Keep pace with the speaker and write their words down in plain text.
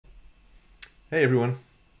Hey everyone,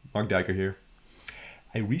 Mark Dijker here.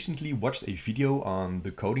 I recently watched a video on the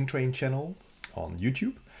Coding Train channel on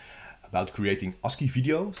YouTube about creating ASCII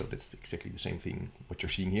video. So that's exactly the same thing what you're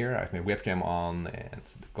seeing here. I have my webcam on and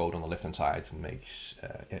the code on the left hand side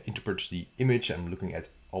interprets the image. I'm looking at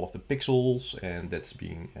all of the pixels and that's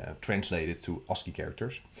being translated to ASCII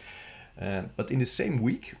characters. But in the same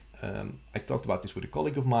week, I talked about this with a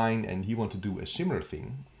colleague of mine and he wanted to do a similar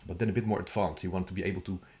thing, but then a bit more advanced. He wanted to be able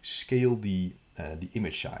to scale the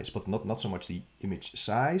image size, but not so much the image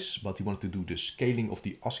size, but he wanted to do the scaling of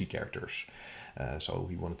the ASCII characters. So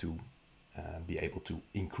he wanted to be able to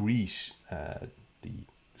increase the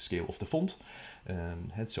scale of the font.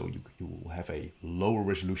 And so you will have a lower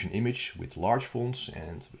resolution image with large fonts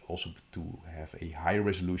and also to have a higher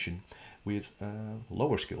resolution with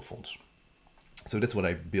lower scale fonts. So that's what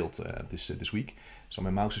I built this week. So my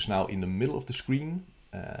mouse is now in the middle of the screen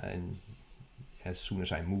and as soon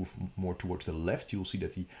as I move more towards the left, you'll see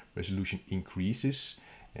that the resolution increases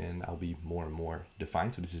and I'll be more and more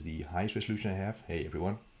defined. So this is the highest resolution I have. Hey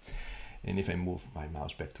everyone. And if I move my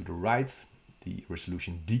mouse back to the right, the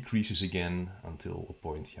resolution decreases again until a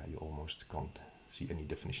point, you almost can't see any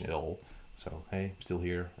definition at all. So hey, I'm still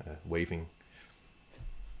here, waving.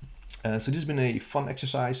 So this has been a fun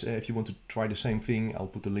exercise. If you want to try the same thing, I'll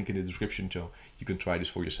put the link in the description so you can try this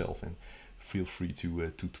for yourself and feel free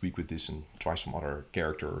to tweak with this and try some other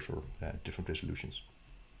characters or different resolutions.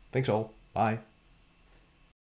 Thanks all. Bye.